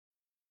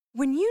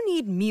When you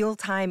need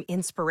mealtime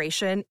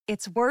inspiration,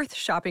 it's worth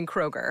shopping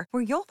Kroger,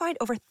 where you'll find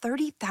over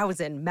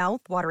 30,000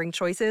 mouth-watering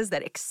choices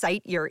that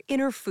excite your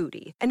inner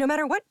foodie. And no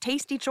matter what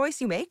tasty choice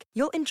you make,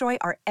 you'll enjoy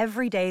our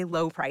everyday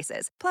low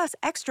prices, plus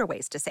extra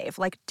ways to save,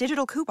 like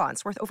digital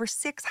coupons worth over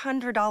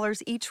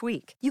 $600 each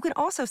week. You can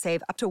also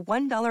save up to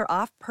 $1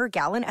 off per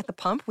gallon at the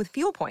pump with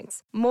fuel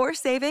points. More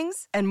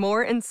savings and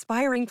more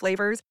inspiring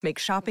flavors make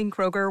shopping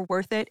Kroger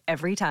worth it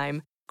every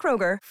time.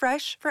 Kroger,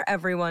 fresh for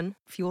everyone.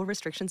 Fuel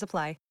restrictions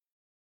apply.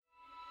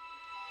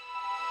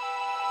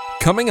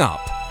 Coming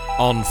up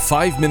on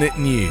 5 Minute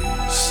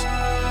News.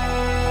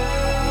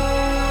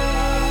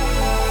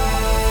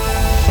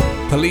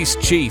 Police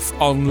chief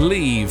on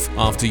leave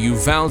after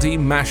Uvalde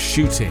mass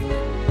shooting.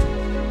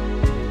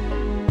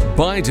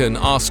 Biden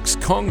asks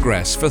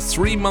Congress for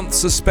 3-month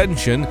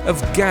suspension of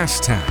gas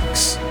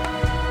tax.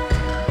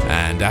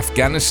 And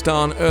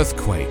Afghanistan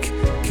earthquake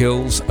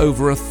kills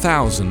over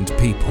 1,000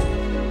 people.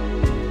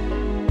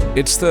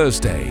 It's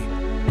Thursday,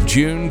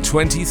 June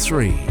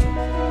 23.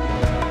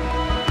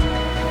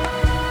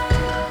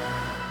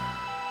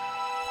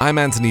 I'm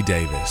Anthony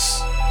Davis.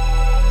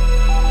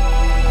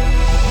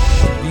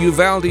 The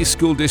Uvalde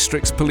School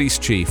District's police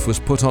chief was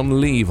put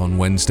on leave on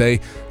Wednesday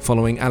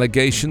following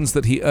allegations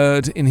that he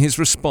erred in his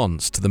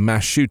response to the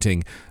mass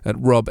shooting at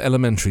Robb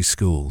Elementary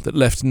School that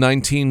left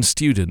 19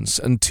 students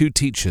and 2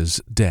 teachers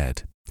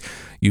dead.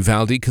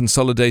 Uvalde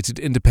Consolidated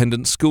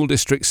Independent School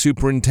District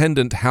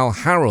Superintendent Hal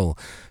Harrell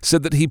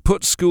said that he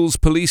put school's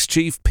police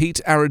chief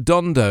Pete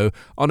Arredondo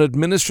on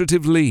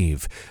administrative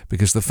leave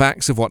because the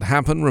facts of what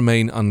happened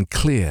remain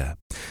unclear.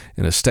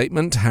 In a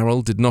statement,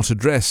 Harrell did not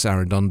address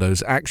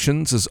Arredondo's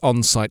actions as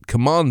on-site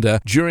commander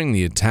during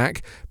the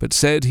attack, but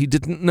said he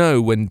didn't know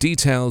when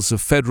details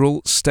of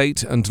federal,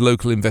 state and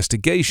local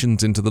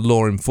investigations into the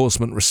law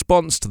enforcement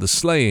response to the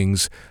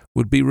slayings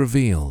would be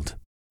revealed.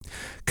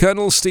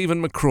 Colonel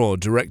Stephen McCraw,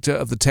 director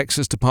of the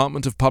Texas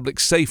Department of Public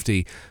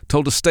Safety,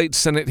 told a state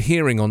Senate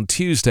hearing on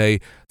Tuesday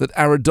that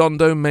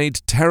Arredondo made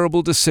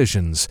terrible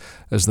decisions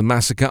as the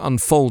massacre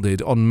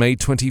unfolded on May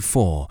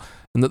 24,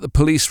 and that the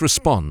police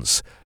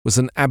response was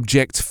an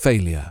abject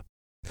failure.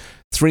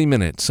 3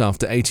 minutes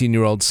after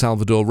 18-year-old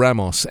Salvador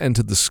Ramos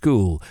entered the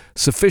school,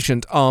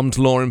 sufficient armed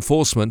law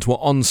enforcement were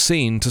on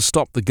scene to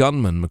stop the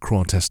gunman,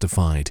 McCraw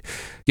testified.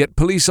 Yet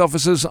police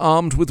officers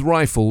armed with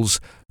rifles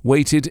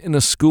waited in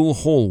a school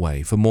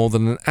hallway for more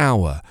than an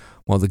hour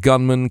while the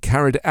gunman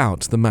carried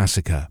out the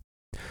massacre.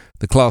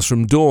 The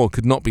classroom door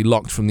could not be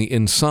locked from the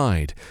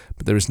inside,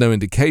 but there is no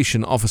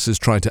indication officers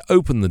tried to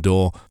open the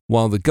door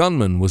while the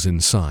gunman was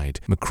inside,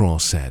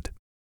 McCraw said.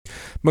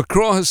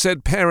 McCraw has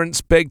said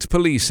parents begged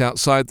police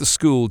outside the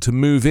school to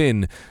move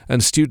in,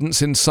 and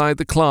students inside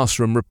the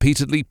classroom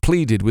repeatedly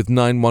pleaded with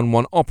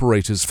 911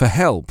 operators for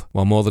help,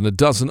 while more than a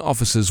dozen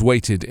officers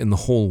waited in the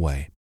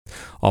hallway.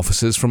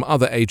 Officers from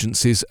other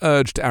agencies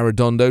urged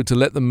Arredondo to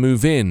let them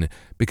move in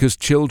because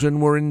children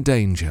were in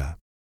danger.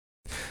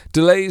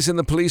 Delays in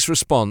the police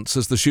response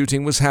as the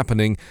shooting was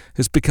happening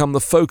has become the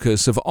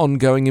focus of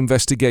ongoing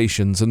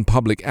investigations and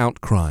public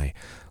outcry.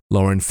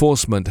 Law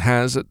enforcement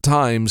has, at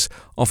times,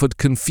 offered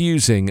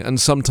confusing and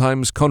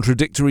sometimes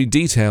contradictory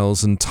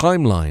details and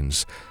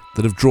timelines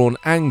that have drawn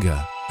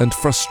anger and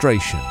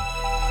frustration.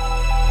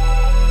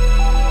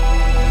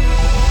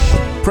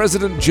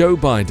 President Joe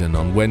Biden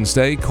on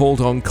Wednesday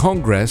called on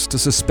Congress to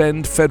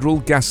suspend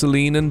federal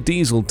gasoline and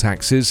diesel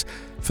taxes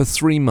for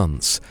 3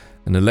 months,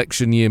 an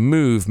election year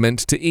move meant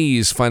to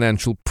ease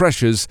financial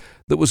pressures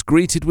that was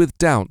greeted with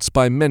doubts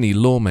by many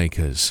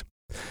lawmakers.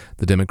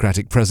 The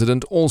Democratic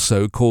president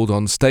also called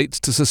on states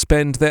to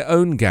suspend their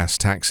own gas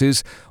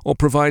taxes or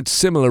provide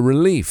similar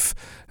relief,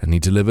 and he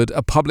delivered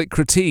a public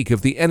critique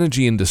of the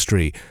energy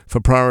industry for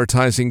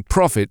prioritizing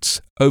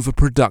profits over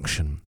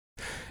production.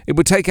 It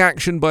would take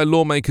action by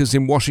lawmakers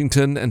in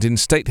Washington and in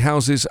state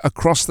houses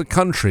across the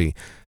country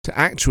to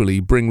actually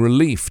bring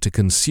relief to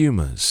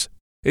consumers.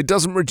 It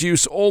doesn't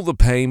reduce all the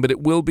pain, but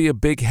it will be a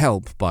big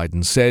help,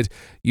 Biden said,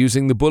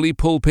 using the bully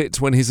pulpit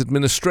when his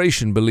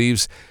administration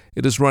believes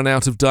it has run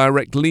out of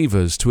direct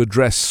levers to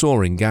address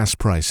soaring gas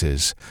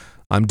prices.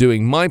 I'm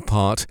doing my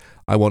part.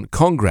 I want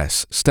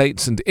Congress,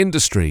 states and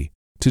industry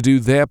to do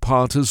their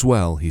part as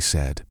well, he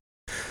said.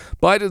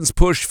 Biden's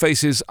push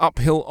faces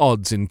uphill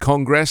odds in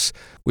Congress,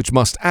 which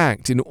must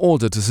act in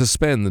order to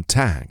suspend the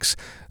tax,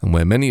 and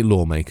where many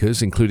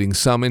lawmakers, including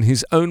some in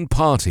his own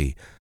party,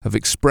 have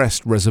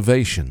expressed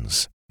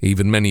reservations.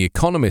 Even many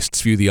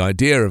economists view the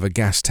idea of a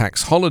gas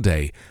tax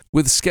holiday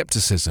with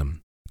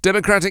skepticism.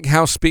 Democratic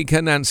House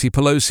Speaker Nancy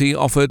Pelosi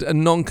offered a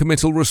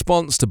non-committal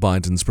response to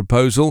Biden's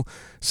proposal,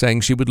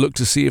 saying she would look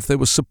to see if there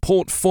was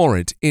support for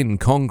it in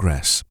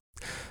Congress.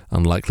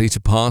 Unlikely to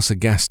pass a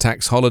gas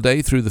tax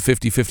holiday through the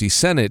 50-50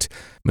 Senate,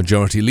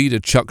 Majority Leader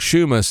Chuck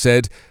Schumer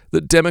said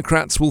that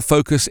Democrats will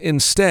focus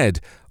instead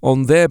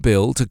on their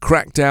bill to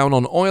crack down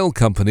on oil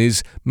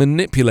companies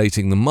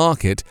manipulating the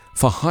market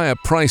for higher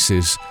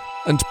prices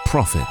and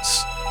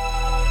profits.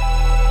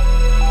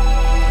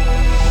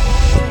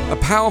 A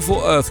powerful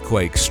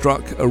earthquake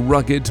struck a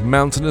rugged,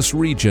 mountainous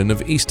region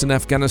of eastern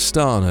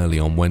Afghanistan early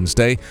on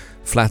Wednesday,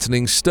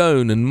 flattening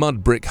stone and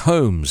mud brick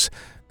homes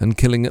and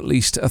killing at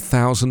least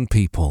 1,000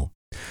 people.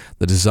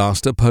 The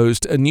disaster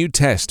posed a new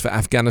test for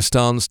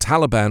Afghanistan's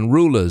Taliban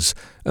rulers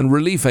and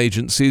relief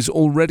agencies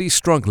already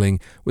struggling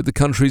with the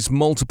country's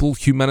multiple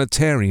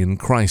humanitarian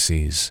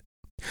crises.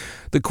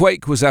 The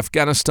quake was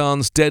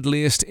Afghanistan's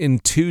deadliest in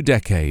 2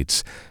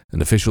 decades,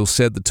 and officials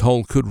said the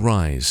toll could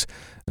rise.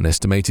 An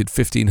estimated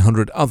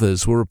 1,500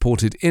 others were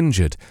reported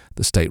injured,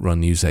 the state-run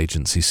news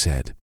agency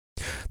said.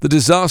 The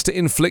disaster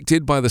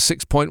inflicted by the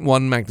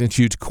 6.1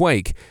 magnitude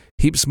quake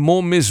heaps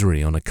more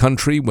misery on a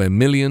country where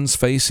millions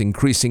face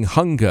increasing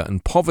hunger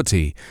and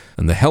poverty,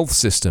 and the health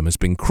system has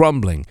been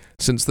crumbling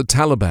since the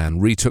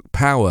Taliban retook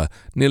power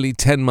nearly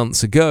 10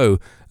 months ago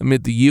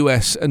amid the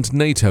US and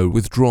NATO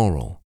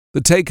withdrawal.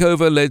 The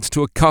takeover led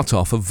to a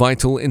cut-off of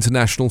vital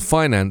international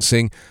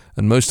financing,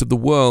 and most of the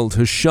world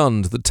has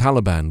shunned the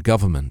Taliban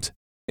government.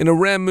 In a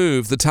rare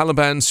move, the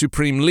Taliban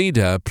supreme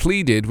leader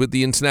pleaded with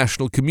the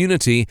international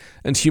community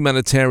and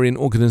humanitarian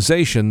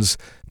organizations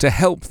to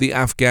help the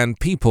Afghan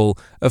people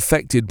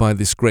affected by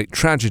this great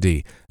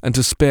tragedy and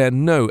to spare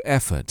no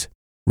effort.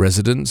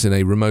 Residents in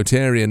a remote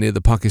area near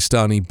the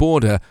Pakistani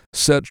border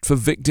searched for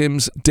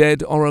victims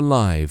dead or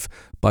alive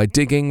by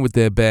digging with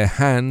their bare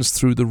hands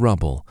through the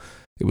rubble.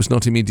 It was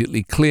not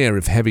immediately clear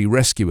if heavy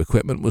rescue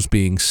equipment was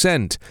being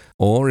sent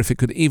or if it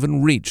could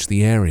even reach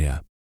the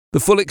area. The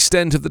full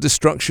extent of the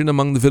destruction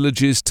among the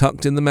villages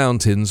tucked in the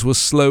mountains was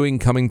slow in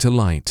coming to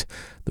light.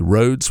 The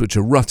roads, which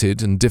are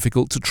rutted and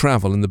difficult to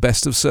travel in the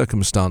best of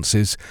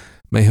circumstances,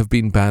 may have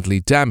been badly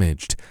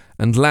damaged,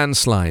 and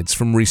landslides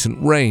from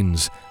recent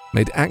rains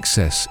made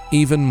access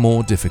even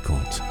more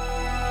difficult.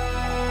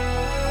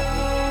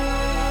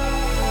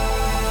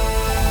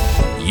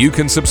 You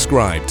can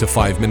subscribe to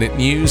 5-Minute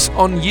News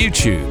on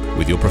YouTube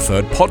with your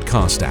preferred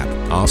podcast app.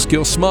 Ask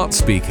your smart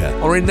speaker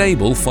or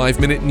enable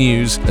 5-Minute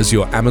News as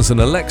your Amazon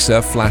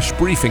Alexa flash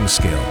briefing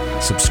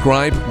skill.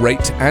 Subscribe,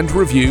 rate and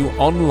review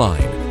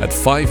online at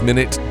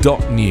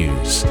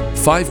 5minute.news.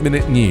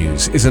 5-Minute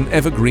News is an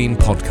evergreen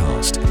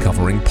podcast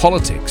covering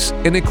politics,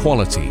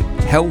 inequality,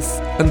 health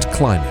and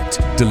climate,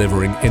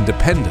 delivering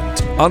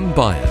independent,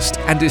 unbiased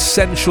and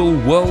essential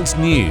world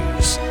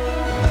news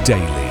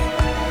daily.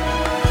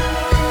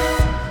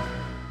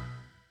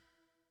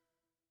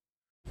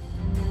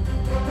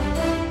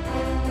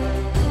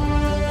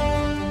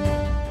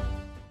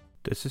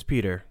 This is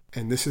Peter.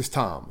 And this is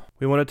Tom.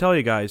 We want to tell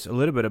you guys a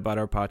little bit about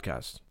our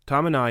podcast.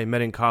 Tom and I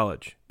met in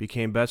college,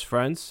 became best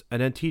friends,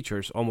 and then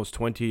teachers almost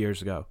 20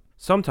 years ago.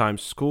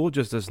 Sometimes school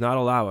just does not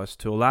allow us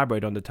to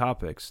elaborate on the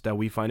topics that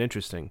we find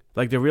interesting,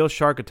 like the real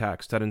shark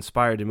attacks that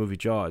inspired the movie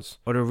Jaws,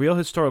 or the real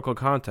historical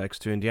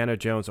context to Indiana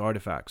Jones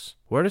artifacts.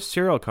 Where does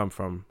cereal come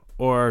from?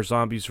 Or are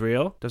zombies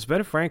real? Does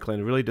Ben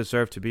Franklin really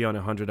deserve to be on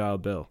a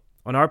 $100 bill?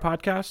 On our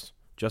podcast,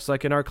 just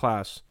like in our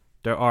class,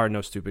 there are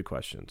no stupid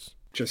questions.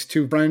 Just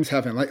two friends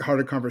having a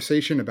lighthearted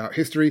conversation about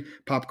history,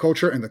 pop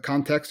culture, and the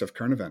context of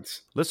current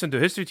events. Listen to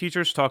History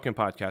Teachers Talking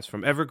Podcast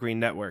from Evergreen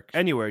Network,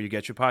 anywhere you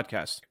get your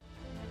podcasts.